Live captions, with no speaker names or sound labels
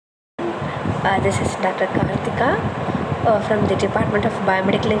This is Dr. Karthika from the Department of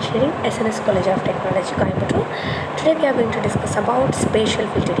Biomedical Engineering, SNS College of Technology, Coimbatore. Today we are going to discuss about spatial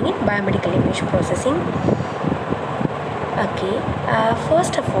filtering in biomedical image processing. Okay,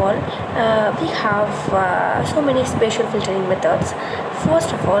 first of all, we have so many spatial filtering methods.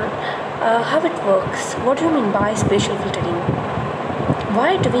 First of all, how it works. What do you mean by spatial filtering?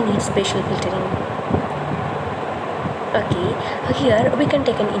 Why do we need spatial filtering? Okay, here we can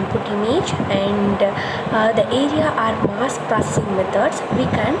take an input image and the area or mask processing methods. We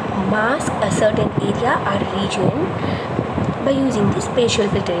can mask a certain area or region by using the spatial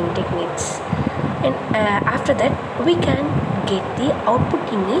filtering techniques, and after that we can get the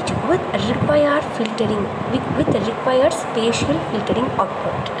output image with required filtering, with the required spatial filtering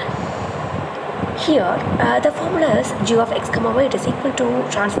output. Here the formula is g of x comma y, it is equal to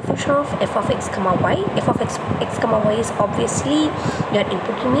transfer function of f of x comma y. F of x comma y is obviously your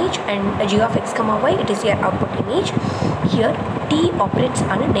input image, and g of x comma y, it is your output image. Here t operates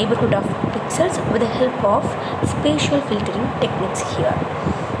on a neighborhood of pixels with the help of spatial filtering techniques here.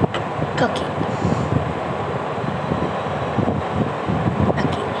 Okay.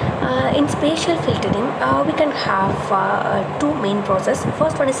 In spatial filtering, we can have two main processes.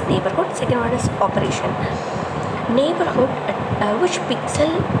 First one is neighborhood, second one is operation. Neighborhood, which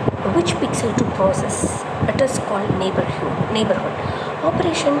pixel to process, it is called neighborhood.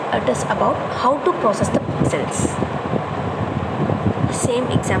 Operation, it is about how to process the pixels. Same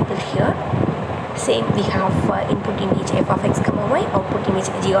example here. Same, we have input image f of x comma y, output image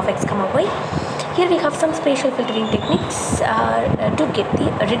g of x comma y. Here we have some spatial filtering techniques to get the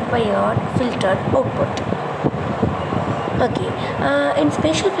required filtered output. Okay, in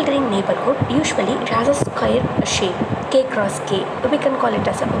spatial filtering neighborhood, usually it has a square shape, k cross k. We can call it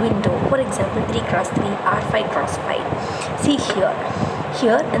as a window. For example, 3 cross 3 or 5 cross 5. See here.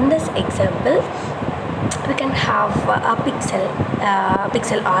 Here in this example, we can have a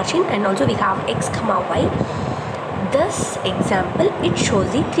pixel origin, and also we have x comma y. This example, it shows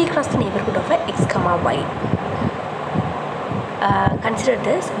the 3 cross the neighborhood of a x comma y. Consider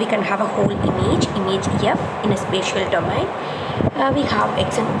this, we can have a whole image f in a spatial domain. We have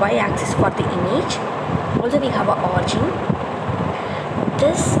x and y axis for the image. Also we have a origin.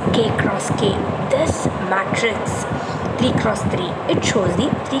 This k cross k, this matrix 3 cross 3, it shows the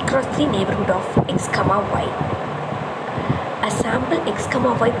 3 cross 3 neighborhood of x comma y. A sample x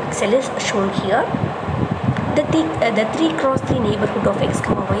comma y pixel is shown here. The 3 cross 3 neighborhood of x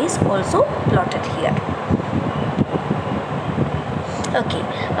comma y is also plotted here. Okay,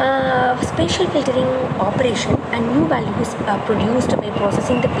 spatial filtering operation, and new value is produced by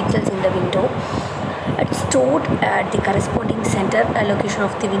processing the pixels in the window. It's stored at the corresponding center location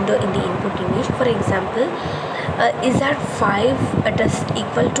of the window in the input image. For example, is that 5 it is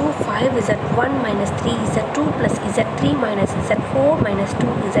equal to 5 is at 1 minus 3 is at 2 plus is at 3 minus is at 4 minus 2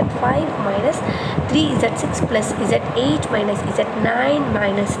 is at 5 minus 3 is at 6 plus is at 8 minus is at 9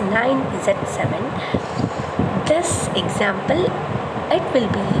 minus 9 is at 7. This example, it will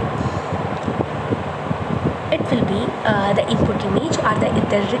be the input image or the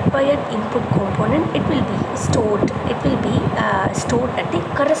required input component. It will be stored at the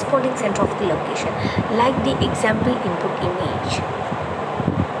corresponding center of the location, like the example input image.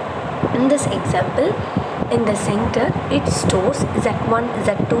 In this example, in the center, it stores z1,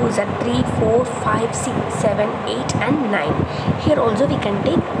 z2, z3, 4, 5, 6, 7, 8 and 9. Here also we can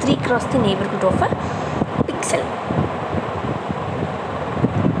take 3 cross the neighborhood of a pixel.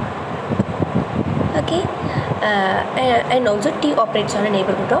 Okay, and also t operates on a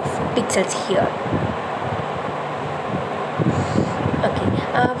neighborhood of pixels here. Okay,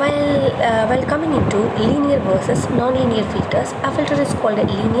 while coming into linear versus non-linear filters, a filter is called a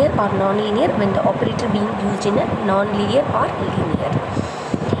linear or non-linear when the operator being used in a non-linear or linear.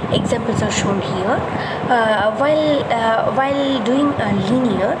 Examples are shown here. While doing a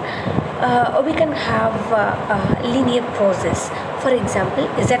linear, we can have a linear process. For example,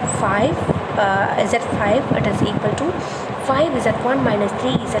 z5 it is equal to 5 is at 1 minus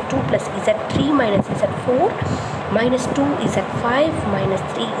 3 is at 2 plus is at 3 minus is at 4 minus 2 is at 5 minus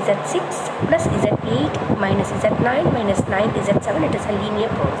 3 is at 6 plus is at 8 minus is at 9 minus 9 is at 7. It is a linear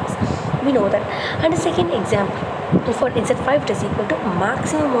process. We know that. And the second example, for z5 it is equal to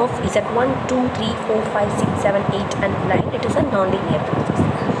maximum of z at 1, 2, 3, 4, 5, 6, 7, 8 and 9. It is a non-linear process.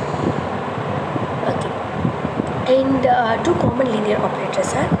 Okay. And two common linear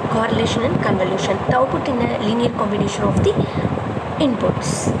operators are correlation and convolution. The output in a linear combination of the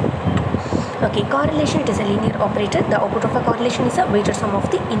inputs. Okay, correlation, it is a linear operator. The output of a correlation is a weighted sum of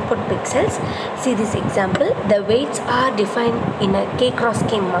the input pixels. See this example. The weights are defined in a k cross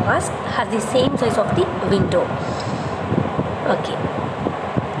k mask, has the same size of the window. Okay.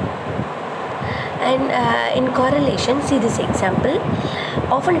 And in correlation, see this example.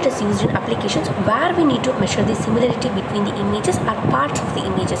 Often it is used in applications where we need to measure the similarity between the images or parts of the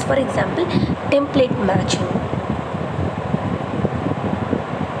images. For example, template matching.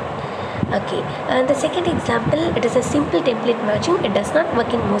 Okay, and the second example, it is a simple template matching. It does not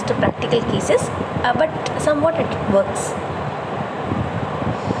work in most practical cases, but somewhat it works.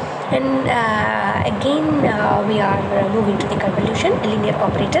 And again we are moving to the convolution, a linear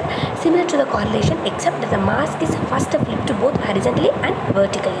operator similar to the correlation, except that the mask is first flipped to both horizontally and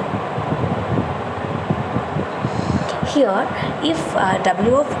vertically. Here, if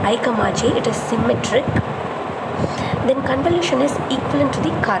W of I comma j, it is symmetric, then convolution is equivalent to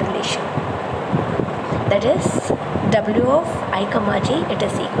the correlation. That is, W of I comma j, it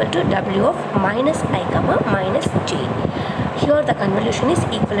is equal to W of minus I comma minus j. Here the convolution is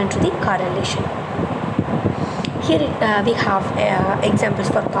equivalent to the correlation. Here we have examples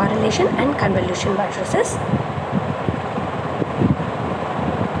for correlation and convolution matrices.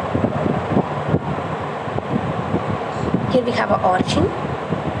 Here we have an origin,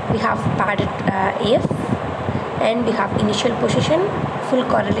 we have padded F, and we have initial position, full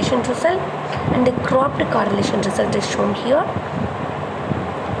correlation result, and the cropped correlation result is shown here.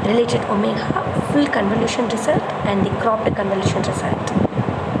 Related omega, full convolution result, and the cropped convolution result.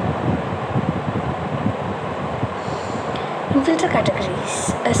 In filter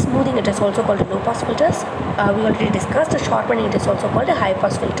categories, smoothing, it is also called low pass filters. We already discussed. Sharpening, it is also called high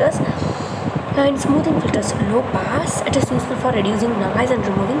pass filters. In smoothing filters, low pass, it is useful for reducing noise and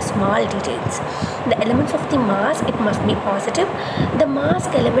removing small details. The elements of the mask, it must be positive. The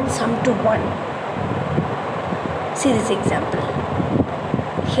mask elements sum to 1. See this example.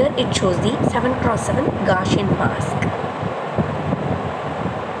 Here it shows the 7x7 Gaussian mask.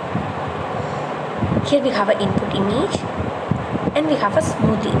 Here we have an input image and we have a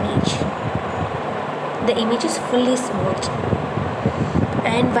smooth image. The image is fully smooth.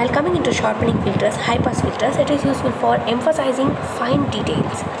 And while coming into sharpening filters, high pass filters, it is useful for emphasizing fine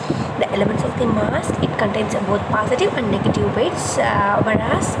details. The elements of the mask, it contains both positive and negative weights,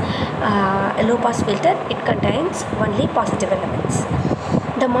 whereas a low pass filter, it contains only positive elements.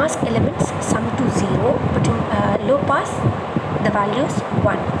 The mask elements sum to 0, but in low pass, the value is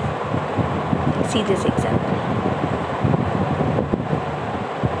 1. See this example.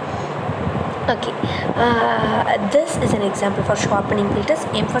 Okay, this is an example for sharpening filters.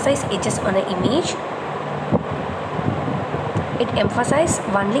 Emphasize edges on an image. It emphasizes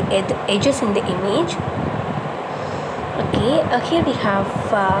only edges in the image. Okay, here we have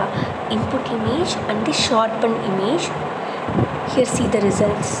input image and the sharpened image. Here see the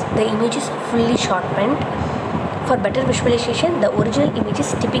results. The image is fully sharpened. For better visualization, the original image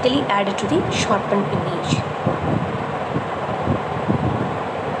is typically added to the sharpened image.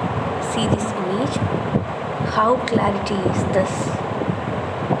 See this image. How clarity is this?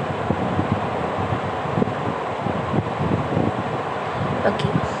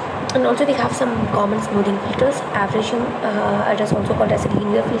 Okay. And also we have some common smoothing filters. Averaging, it is also called as a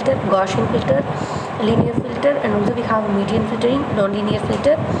linear filter, Gaussian filter, linear filter, and also we have median filtering, non-linear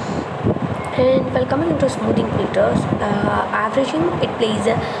filter. And while coming into smoothing filters, averaging, it plays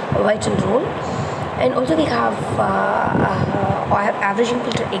a vital role. And also we have averaging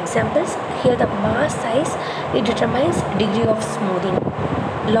filter examples. Here the mask size, it determines degree of smoothing,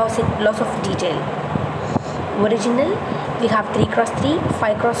 loss of detail. Original, we have 3x3,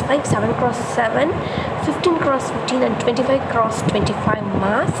 5x5, 7x7, 15x15 and 25x25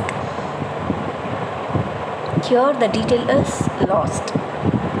 mask. Here the detail is lost.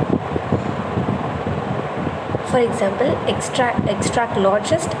 For example, extract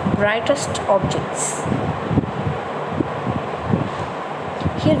largest, brightest objects.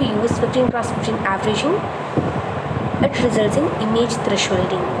 Here we use 15x15 averaging. It results in image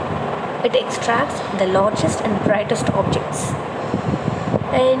thresholding. It extracts the largest and brightest objects.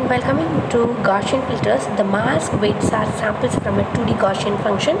 And while coming to Gaussian filters, the mask weights are samples from a 2D Gaussian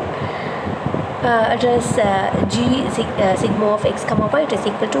function. It is g sigma of x comma y, it is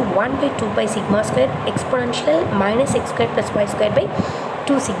equal to 1 by 2 pi sigma square exponential minus x squared plus y squared by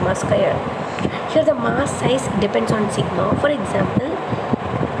 2 sigma square. Here the mask size depends on sigma. For example,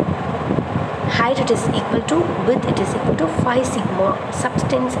 height, it is equal to width, it is equal to 5 sigma.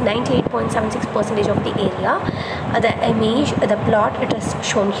 Substance 98.76% of the area. The image, the plot, it is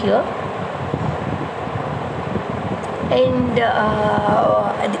shown here. And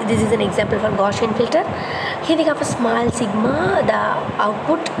this is an example for Gaussian filter. Here we have a small sigma. The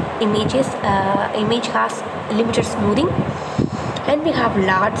output image has limited smoothing, and we have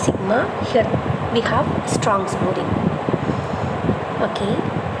large sigma. Here we have strong smoothing. Okay,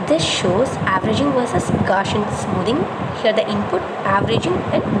 this shows averaging versus Gaussian smoothing. Here the input, averaging,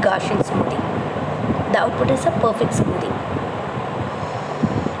 and Gaussian smoothing. The output is a perfect smoothing.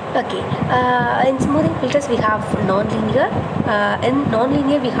 Okay, in smoothing filters we have non-linear. In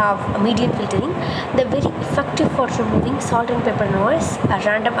non-linear we have median filtering. The very effective for removing salt and pepper noise, a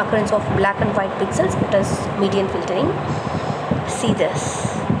random occurrence of black and white pixels. It is median filtering. See this.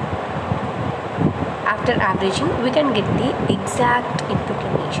 After averaging, we can get the exact input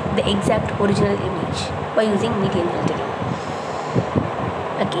image, the exact original image by using median filtering.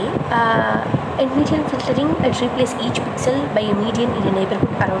 Okay, in median filtering, it replaces each pixel by a median in a neighborhood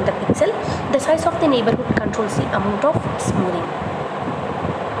around the pixel. The size of the neighborhood controls the amount of smoothing.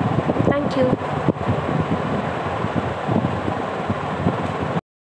 Thank you.